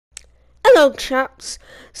Hello chaps!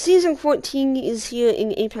 Season 14 is here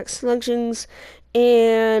in Apex Legends,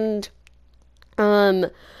 and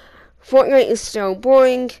Fortnite is still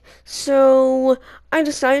boring, so I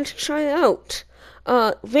decided to try it out.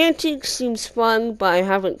 Vantage seems fun, but I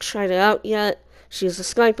haven't tried it out yet. She's a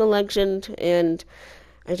sniper legend, and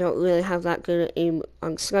I don't really have that good at aim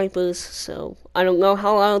on snipers, so I don't know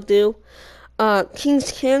how I'll do.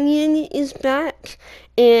 Kings Canyon is back,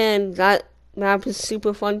 and that map is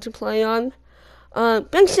super fun to play on.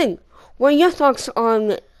 Benson, what are your thoughts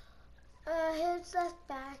on Who's that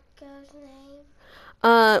bad girl's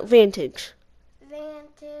name? Vantage?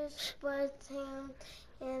 Vantage was him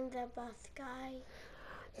and the bus guy.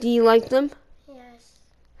 Do you like them? Yes.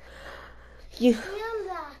 You And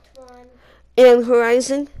that one. and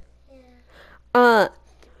Horizon? Yeah.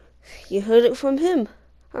 You heard it from him.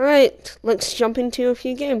 Alright, let's jump into a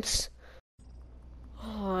few games.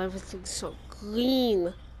 Oh, everything's so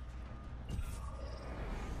green.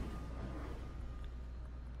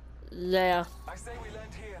 There. I say we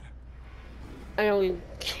land here. I don't even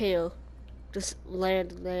care. Just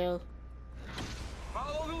land there.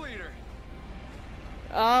 Follow the leader.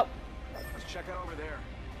 Oh, Let's check out over there.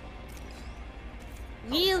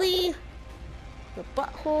 really? The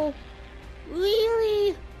butthole?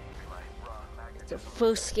 Really? It's the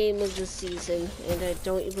first game of the season, and I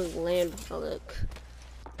don't even land with a look.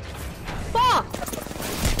 Fuck!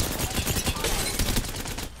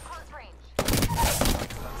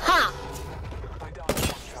 Ha! I down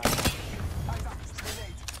one shot. I got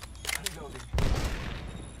grenade. Reloading.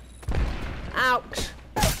 Ouch!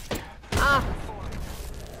 Ah!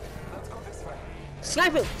 Let's go this way.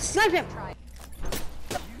 Snipe him! Snipe him!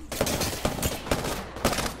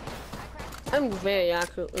 I'm very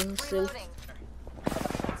accurate with this thing.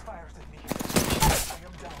 It's fires at me. I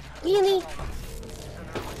am down. Really?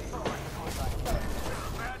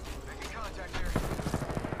 Making contact here.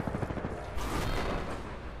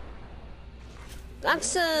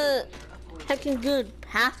 That's a heckin' good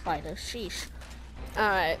Pathfinder, sheesh.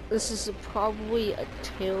 Alright, this is probably a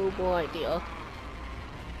terrible idea.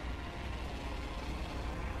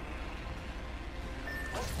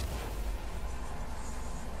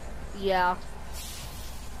 Yeah.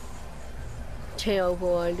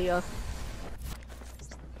 Terrible idea.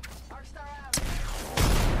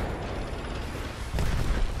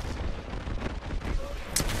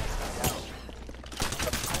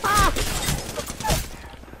 Ah!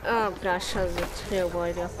 Oh gosh, that was a terrible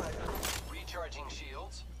idea. Recharging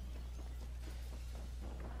shields.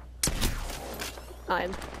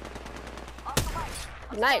 I'm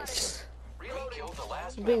nice. Killed the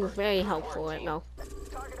last I'm being very helpful right now.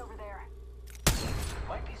 target over there.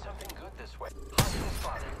 Might be something good this way. Hostile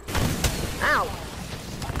spotted. Ow!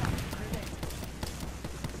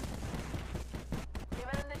 Give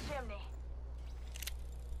it in the chimney.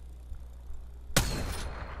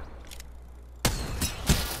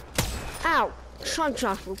 Ow! Shot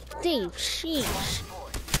off with Dave, sheesh.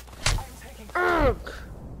 Ugh!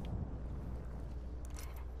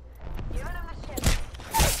 Give it in the chimney.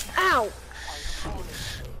 Ow!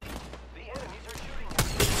 The enemies are shooting.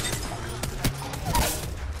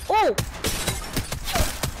 Oh!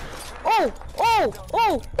 Oh! Oh!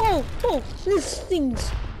 Oh! Oh! Oh! This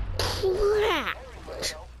thing's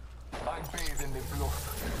cracked. I bathe in the blood.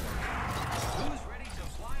 Who's ready to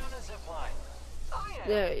fly on a zip line? I am.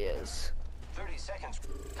 There he is. 30 seconds.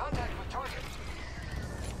 Contact with target.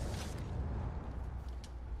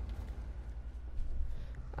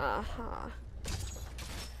 Aha.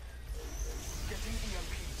 Getting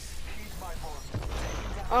EMPs. Heed my voice.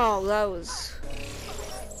 Oh, that was.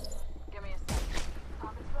 Give me a sec.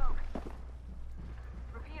 Pop and smoke.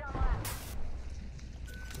 Repeat on left.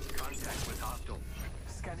 Contact with hostile.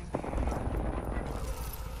 Scanning the area.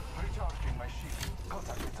 Recharging my shield.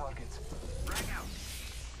 Contact with target. Frag out.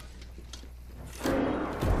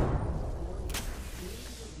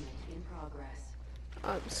 In progress.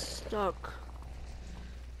 I'm stuck.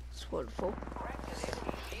 It's wonderful. Cracked an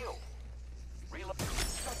enemy shield. Reload.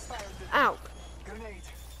 Shots fired. Ow! Grenade.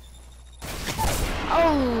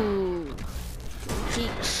 Oh!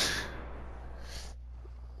 Jeez.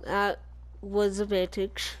 That was a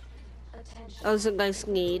vantage. Attention. That was a nice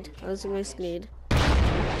need. That was a nice need.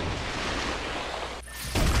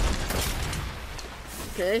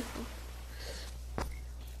 Okay.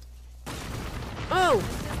 Oh!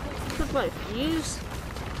 Took my fuse?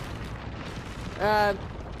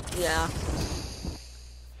 Yeah.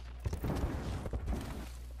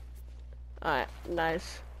 Alright,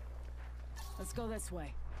 nice. Let's go this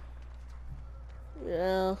way.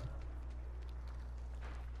 Yeah.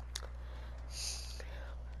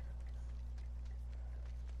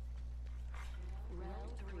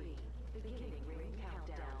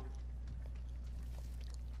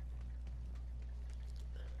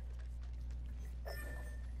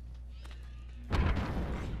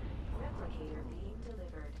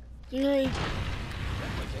 Yay.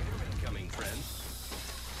 Replicator incoming, friend.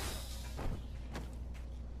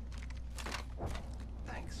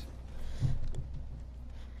 Thanks.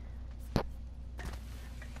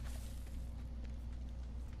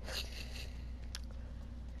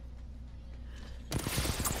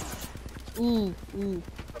 Ooh, ooh.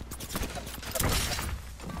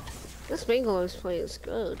 This Bangalores play is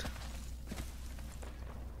good.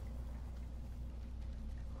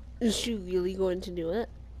 Is she really going to do it?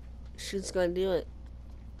 She's gonna do it.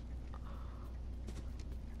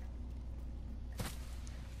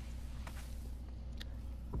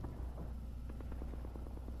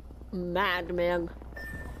 Madman.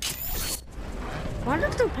 Why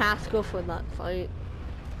did the path go for that fight?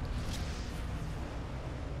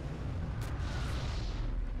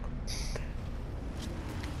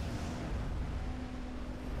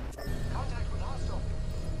 Contact with hostile.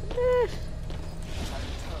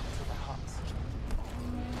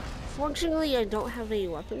 Fortunately, I don't have any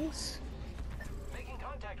weapons. Making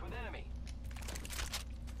contact with enemy.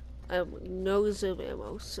 I have no zip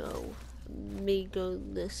ammo, so may go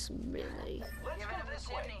this melee. Let's go this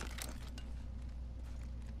way.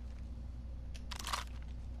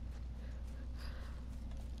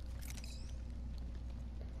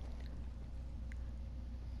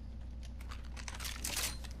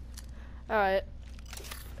 Alright,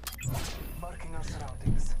 Marking our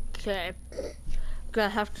surroundings. okay. Gonna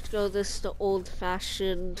have to go this the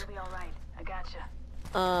old-fashioned, You'll be alright. I gotcha.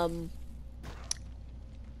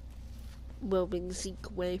 moving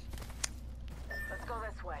Zeke way. Let's go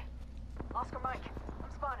this way. Oscar Mike, I'm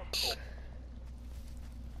spotted.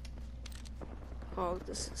 Oh,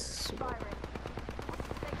 this is super. Firing.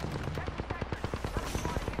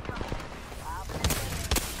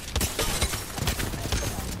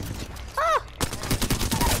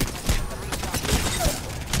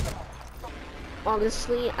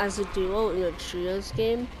 Honestly, as a duo in a trios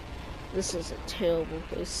game, this is a terrible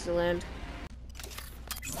place to land.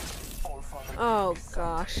 Oh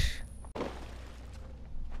gosh.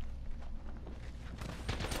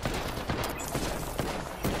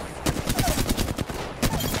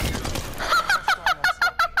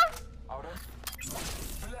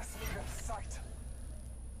 Bless me with sight.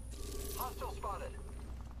 Hostile spotted.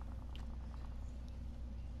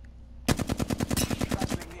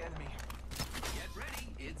 Battling the enemy. Get ready,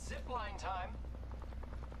 it's zipline time.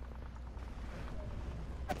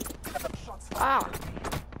 Shots fired. Ah!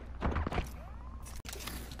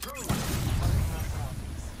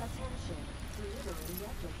 Attention. Delivering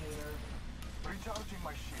replicator. Recharging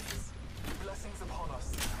my shields. Blessings upon us.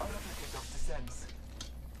 A replicator descends.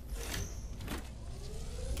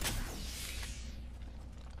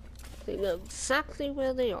 They know exactly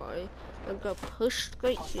where they are. I'm gonna push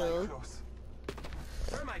right here. Close.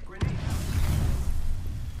 Thermite grenade.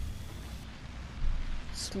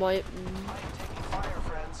 Smite. I am taking fire,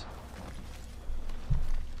 friends.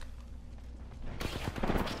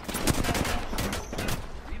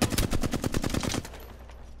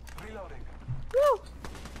 Reloading. Woo!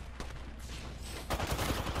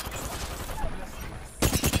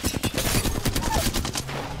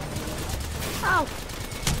 Ow!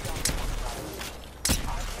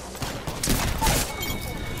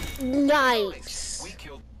 Nice! We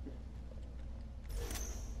killed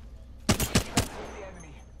the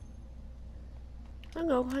enemy. I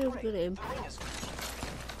know, I have good aim. The ring is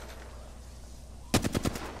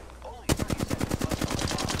only 30 seconds left on the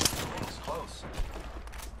clock. The ring's close.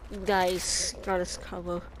 Guys, got us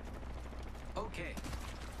cover. Okay.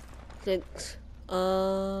 Thanks.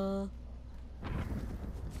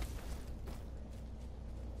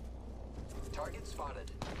 Target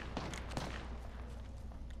spotted.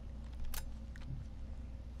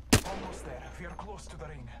 Almost there. We are close to the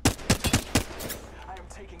ring. I am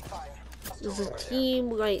taking fire. There's a team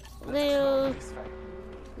right there.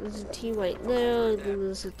 There's a team right there. Then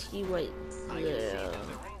there's a team right there.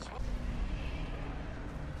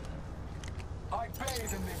 I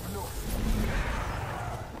bathe in the blue.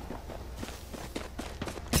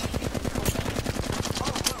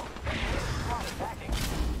 Oh no! Squad attacking.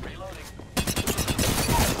 Reloading.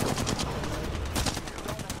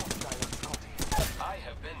 I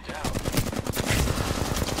have been down.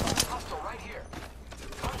 Hostile right here.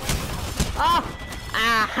 Oh!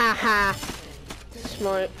 Ah ha ha!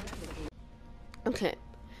 Smart. Okay.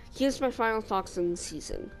 Here's my final thoughts on the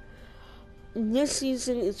season. This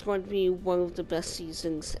season is going to be one of the best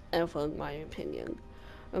seasons ever, in my opinion.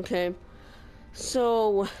 Okay?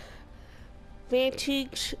 So,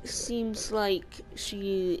 Vantage seems like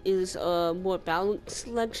she is a more balanced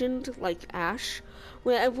legend, like Ash,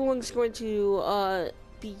 where everyone's going to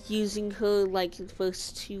be using her like the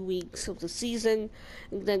first 2 weeks of the season,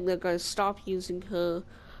 and then they're gonna stop using her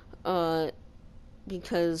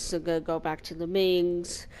because they're gonna go back to the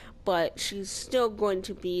mains. But she's still going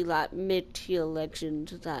to be that mid-tier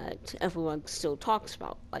legend that everyone still talks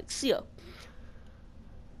about, like Sia.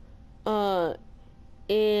 And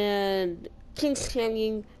King's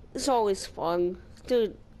Canyon is always fun.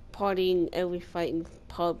 The partying every fight in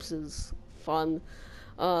pubs is fun.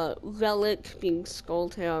 Relic being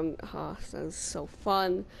Skulltown, that is so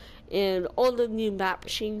fun. And all the new map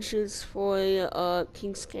changes for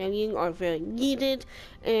King's Canyon are very needed,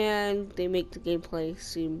 and they make the gameplay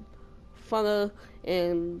seem funner,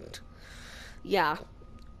 and yeah.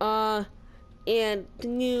 And the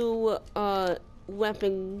new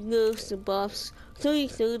weapon nerfs and buffs.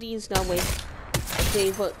 3030 is now my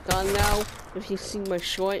favorite gun now. If you've seen my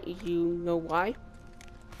short, you know why.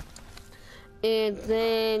 And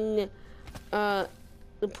then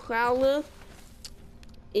the Prowler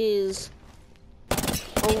is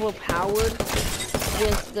overpowered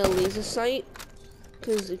with the laser sight,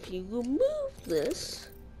 because if you remove this,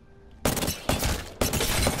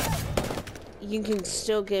 you can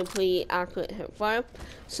still get pretty accurate hip fire.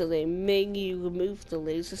 So they made you remove the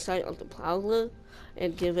laser sight on the Prowler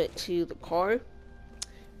and give it to the car,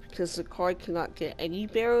 because the car cannot get any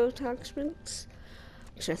barrel attachments,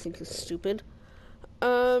 which I think is stupid.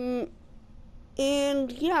 And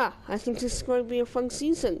yeah, I think this is going to be a fun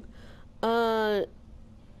season. And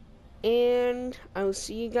I will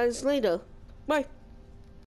see you guys later. Bye.